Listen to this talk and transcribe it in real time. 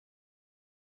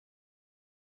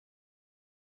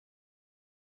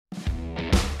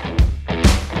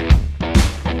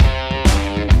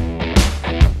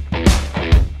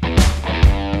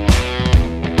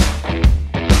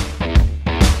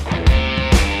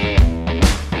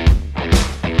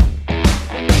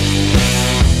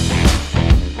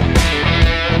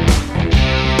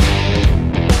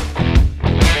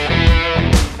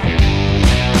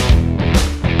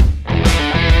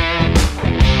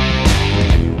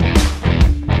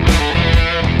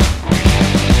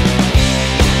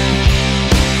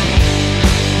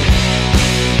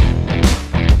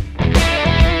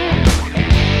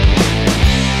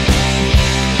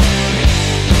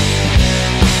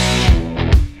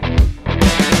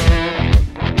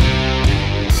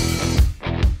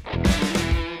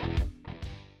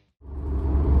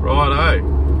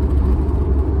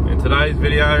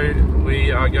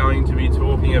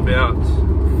talking about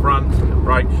front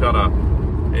brake shutter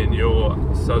in your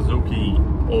Suzuki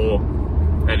or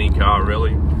any car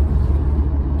really.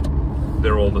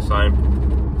 They're all the same.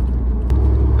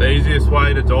 The easiest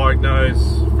way to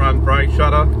diagnose front brake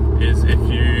shutter is if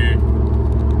you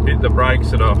hit the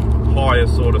brakes at a higher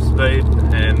sort of speed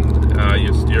and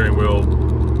your steering wheel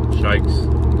shakes,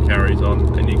 carries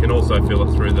on, and you can also feel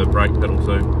it through the brake pedal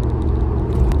too.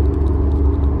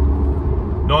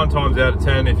 9 times out of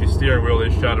 10, if your steering wheel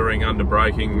is shuddering under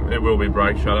braking, it will be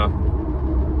brake shutter.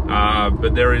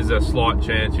 But there is a slight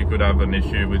chance you could have an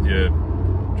issue with your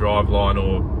driveline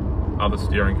or other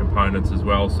steering components as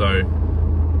well, so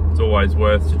it's always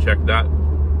worth to check that.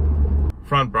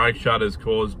 Front brake shutter is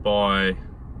caused by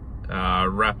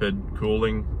rapid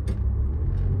cooling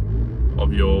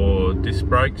of your disc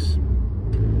brakes.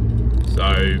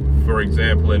 So for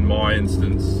example, in my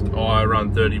instance, I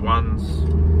run 31s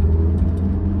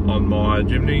on my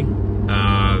Jimny.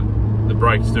 The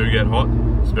brakes do get hot,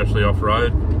 especially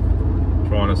off-road,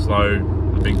 trying to slow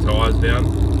the big tyres down.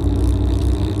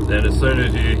 Then as soon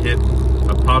as you hit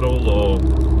a puddle or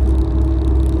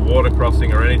water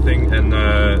crossing or anything, and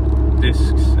the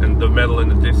discs and the metal in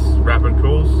the discs rapid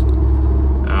cools,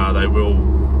 they will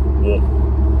warp.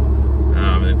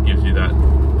 It gives you that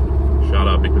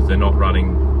shutter because they're not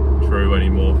running true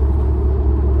anymore.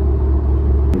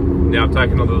 Now I've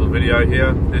taken a little video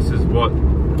here. This is what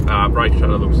brake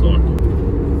shutter looks like.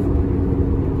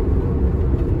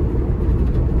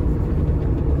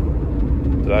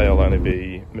 Today I'll only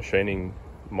be machining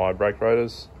my brake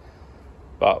rotors,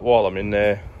 but while I'm in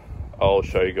there I'll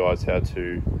show you guys how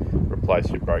to replace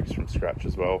your brakes from scratch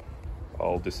as well.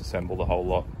 I'll disassemble the whole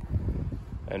lot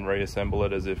and reassemble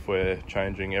it as if we're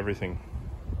changing everything.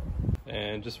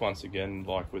 And just once again,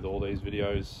 like with all these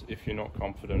videos, if you're not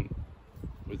confident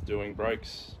with doing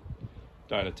brakes,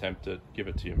 don't attempt it, give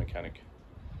it to your mechanic.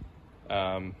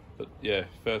 But yeah,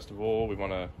 first of all we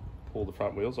want to pull the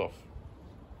front wheels off.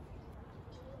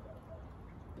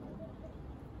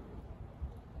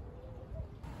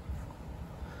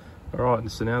 Alright,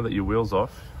 so now that your wheel's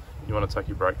off, you want to take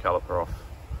your brake caliper off,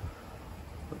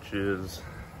 which is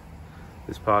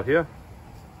this part here.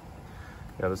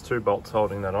 Now there's 2 bolts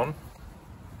holding that on.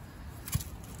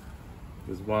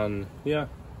 There's one here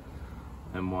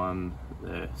and one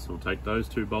there. So we'll take those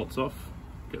 2 bolts off,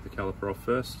 get the caliper off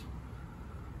first.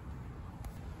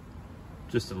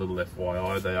 Just a little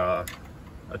FYI, they are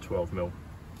a 12mm.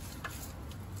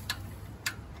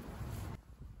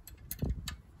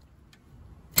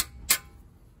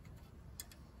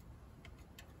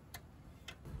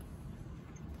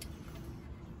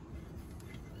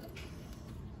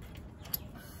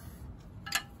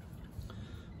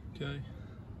 Okay,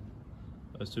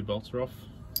 those 2 bolts are off.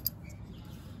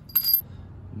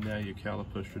 Now your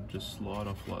caliper should just slide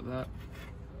off like that.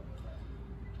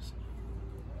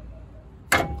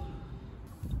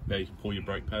 Now you can pull your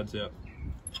brake pads out.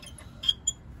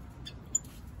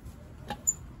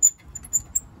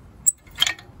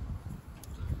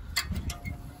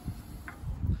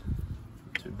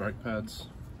 Two brake pads,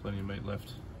 plenty of meat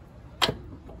left.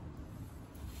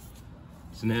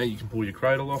 So now you can pull your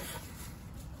cradle off,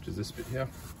 which is this bit here.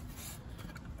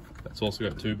 That's also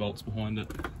got 2 bolts behind it.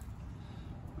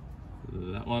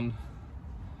 That one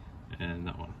and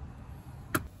that one.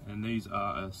 And these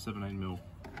are a 17mm.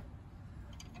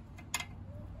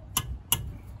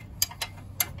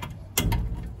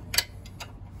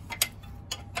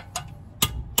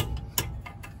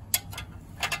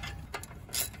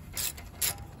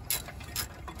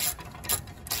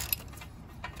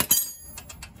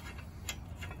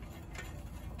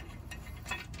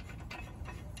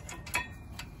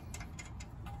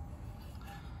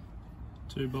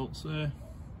 Two bolts there,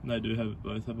 and they do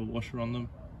both have a washer on them,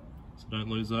 so don't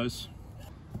lose those.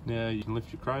 Now you can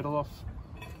lift your cradle off,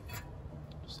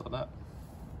 just like that.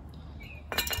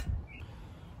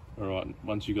 Alright,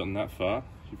 once you've gotten that far,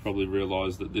 you probably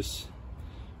realise that this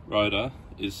rotor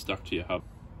is stuck to your hub,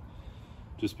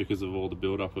 just because of all the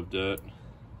build-up of dirt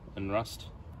and rust.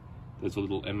 There's a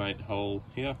little M8 hole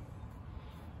here,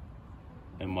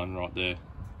 and one right there.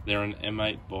 They're an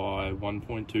M8 by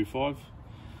 1.25.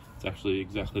 It's actually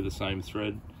exactly the same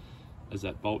thread as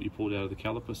that bolt you pulled out of the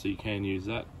caliper, so you can use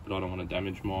that, but I don't want to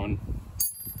damage mine.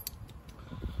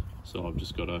 So I've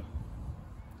just got a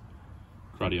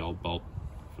cruddy old bolt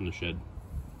from the shed.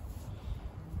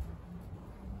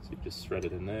 So you just thread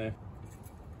it in there.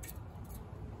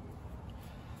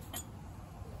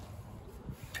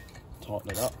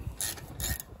 Tighten it up.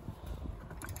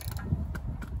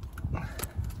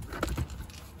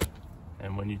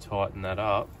 And when you tighten that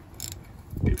up,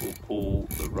 it will pull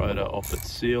the rotor off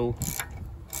its seal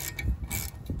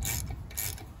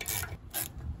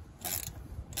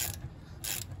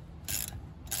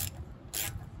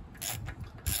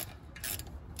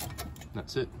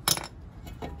That's it.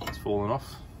 It's fallen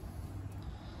off.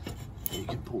 You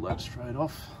can pull that straight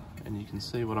off, and you can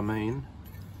see what I mean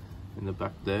in the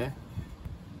back there.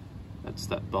 That's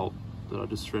that bolt that I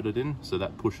just threaded in, so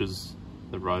that pushes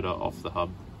the rotor off the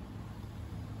hub.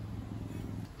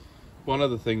 One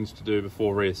of the things to do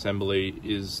before reassembly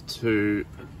is to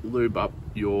lube up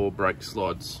your brake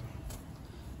slides.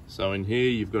 So in here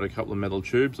you've got a couple of metal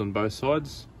tubes on both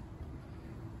sides.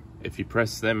 If you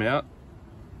press them out,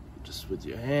 just with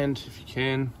your hand if you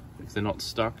can, if they're not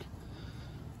stuck.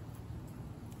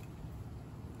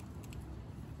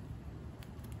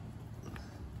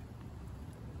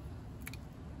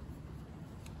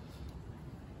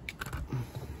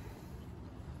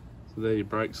 So there your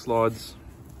brake slides.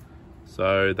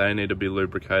 So they need to be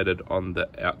lubricated on the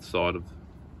outside of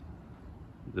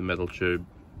the metal tube.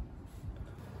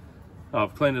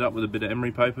 I've cleaned it up with a bit of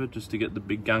emery paper just to get the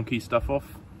big gunky stuff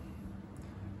off.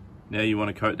 Now you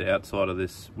want to coat the outside of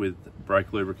this with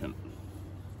brake lubricant.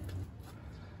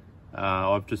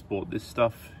 I've just bought this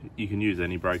stuff. You can use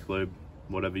any brake lube,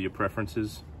 whatever your preference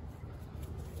is.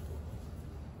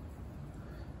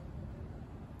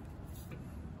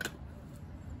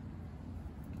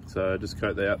 So just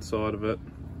coat the outside of it.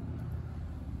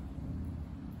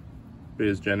 Be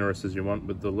as generous as you want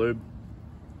with the lube.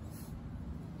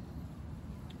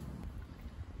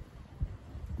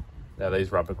 Now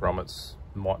these rubber grommets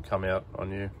might come out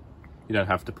on you. You don't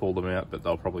have to pull them out, but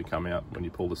they'll probably come out when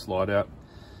you pull the slide out.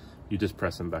 You just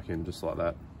press them back in just like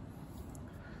that.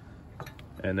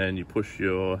 And then you push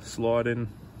your slide in.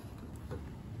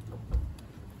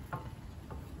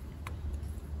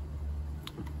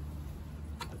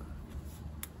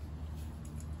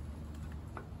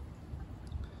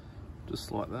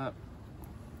 Just like that.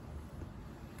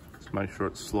 Just make sure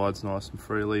it slides nice and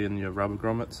freely in your rubber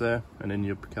grommets there and in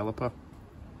your caliper.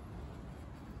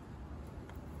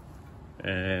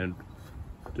 And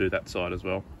do that side as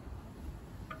well.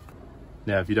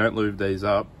 Now if you don't lube these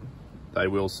up, they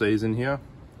will seize in here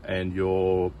and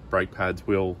your brake pads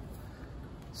will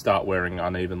start wearing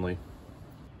unevenly.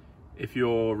 If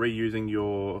you're reusing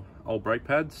your old brake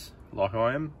pads, like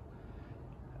I am,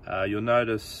 you'll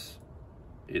notice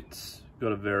it's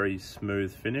got a very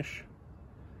smooth finish.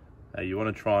 You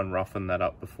want to try and roughen that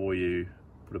up before you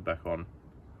put it back on.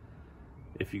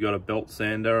 If you got a belt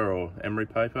sander or emery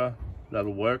paper,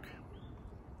 that'll work.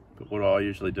 But what I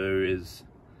usually do is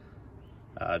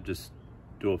just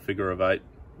do a figure of 8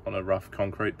 on a rough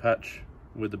concrete patch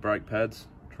with the brake pads.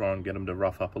 Try and get them to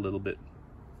rough up a little bit.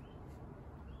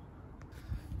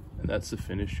 And that's the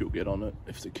finish you'll get on it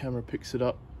if the camera picks it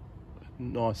up.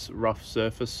 Nice rough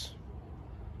surface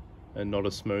and not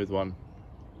a smooth one.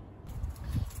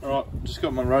 Alright, just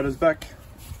got my rotors back.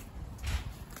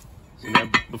 So now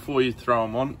before you throw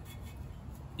them on,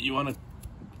 you want to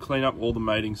clean up all the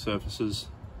mating surfaces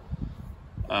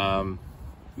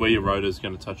where your rotor is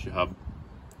going to touch your hub,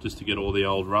 just to get all the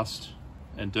old rust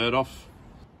and dirt off.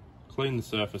 Clean the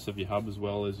surface of your hub as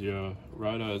well as your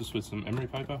rotor just with some emery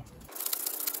paper.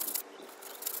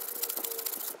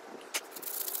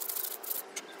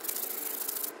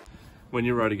 When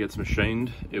your rotor gets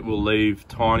machined, it will leave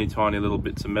tiny little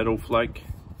bits of metal flake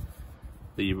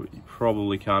that you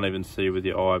probably can't even see with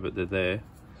your eye, but they're there.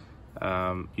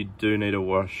 You do need to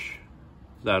wash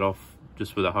that off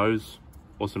just with a hose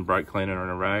or some brake cleaner and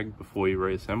a rag before you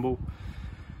reassemble,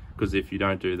 because if you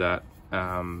don't do that,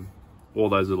 all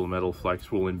those little metal flakes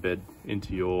will embed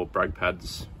into your brake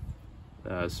pads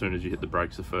as soon as you hit the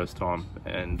brakes the first time,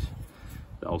 and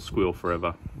they'll squeal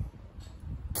forever.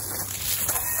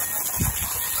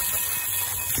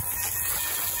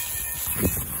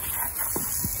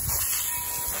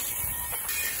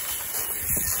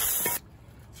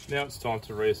 Now it's time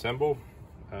to reassemble.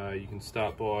 You can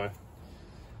start by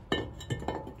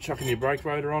chucking your brake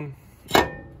rotor on,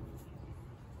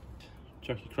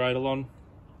 chuck your cradle on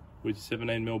with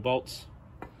 17mm bolts.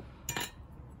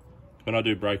 When I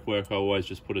do brake work, I always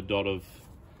just put a dot of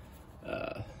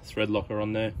thread locker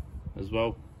on there as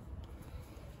well.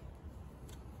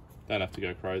 Don't have to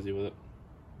go crazy with it.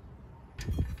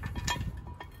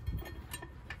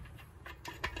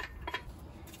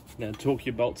 Now torque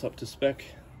your bolts up to spec.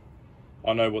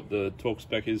 I know what the torque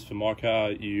spec is for my car.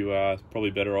 You are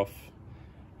probably better off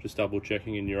just double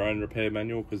checking in your own repair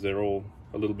manual, because they're all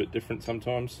a little bit different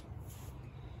sometimes.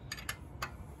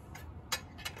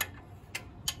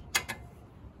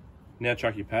 Now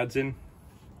chuck your pads in.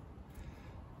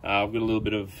 I've got a little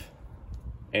bit of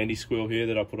anti-squeal here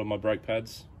that I put on my brake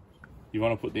pads. You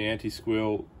want to put the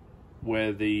anti-squeal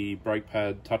where the brake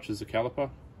pad touches the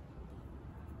caliper.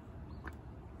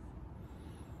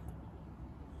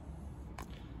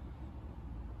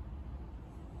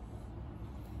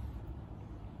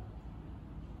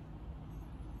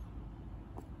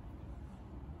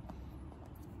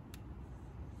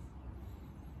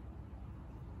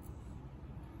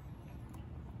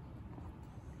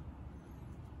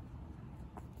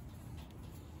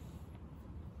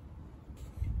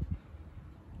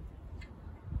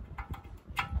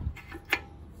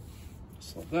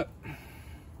 Just like that.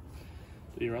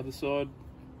 Do your other side,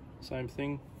 same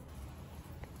thing.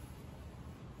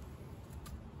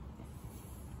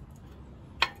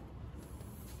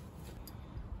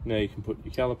 Now you can put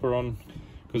your caliper on.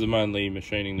 Because I'm only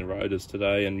machining the rotors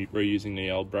today and reusing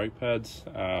the old brake pads,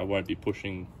 I won't be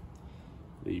pushing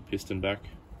the piston back.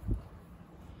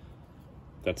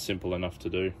 That's simple enough to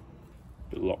do.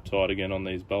 It'll lock tight again on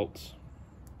these bolts.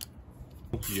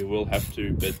 You will have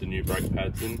to bed the new brake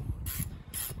pads in.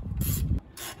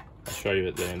 I'll show you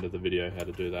at the end of the video how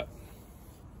to do that.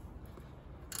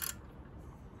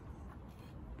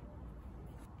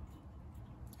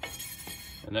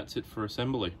 And that's it for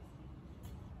assembly.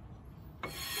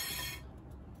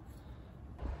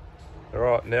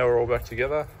 Alright, now we're all back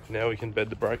together. Now we can bed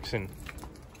the brakes in.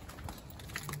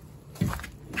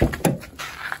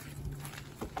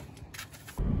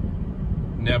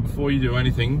 Now before you do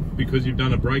anything, because you've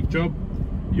done a brake job,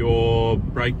 your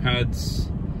brake pads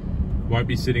won't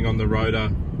be sitting on the rotor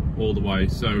all the way.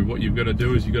 So what you've got to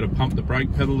do is you've got to pump the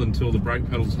brake pedal until the brake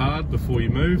pedal's hard before you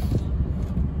move.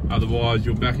 Otherwise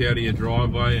you'll back out of your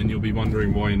driveway and you'll be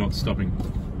wondering why you're not stopping.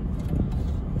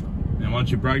 Now once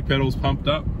your brake pedal's pumped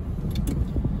up,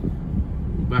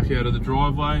 back out of the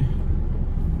driveway,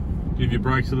 give your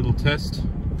brakes a little test.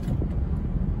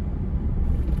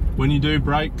 When you do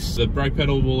brakes, the brake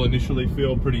pedal will initially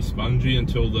feel pretty spongy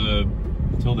until they're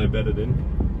bedded in.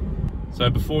 So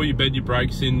before you bed your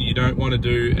brakes in, you don't want to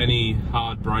do any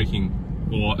hard braking,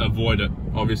 or avoid it,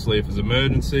 obviously if it's an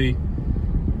emergency,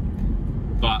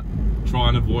 but try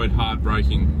and avoid hard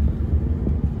braking.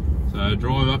 So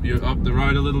drive up the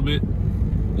road a little bit,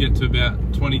 get to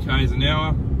about 20 k's an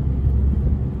hour,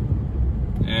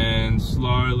 and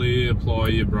slowly apply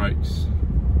your brakes.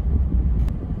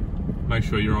 Make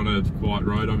sure you're on a quiet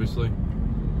road, obviously.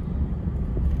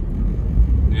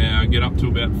 Now get up to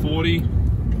about 40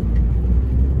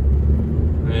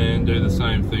 and do the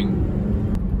same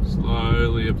thing.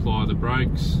 Slowly apply the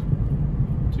brakes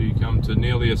till you come to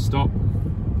nearly a stop.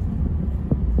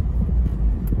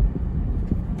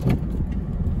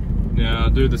 Now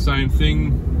do the same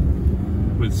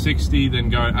thing with 60, then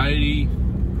go 80.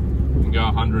 And go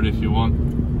 100 if you want.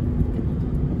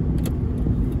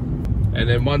 And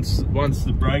then once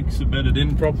the brakes are bedded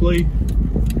in properly,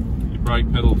 your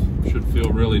brake pedal should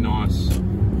feel really nice.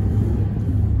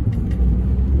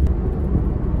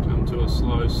 Come to a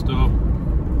slow stop.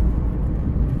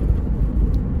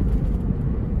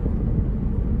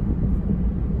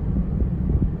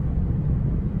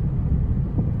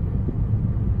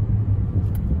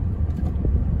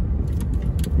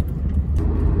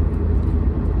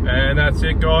 And that's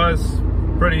it, guys.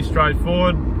 Pretty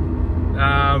straightforward.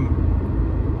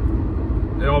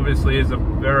 It obviously is a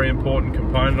very important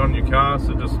component on your car,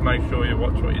 so just make sure you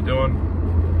watch what you're doing.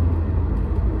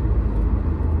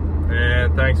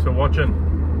 And thanks for watching.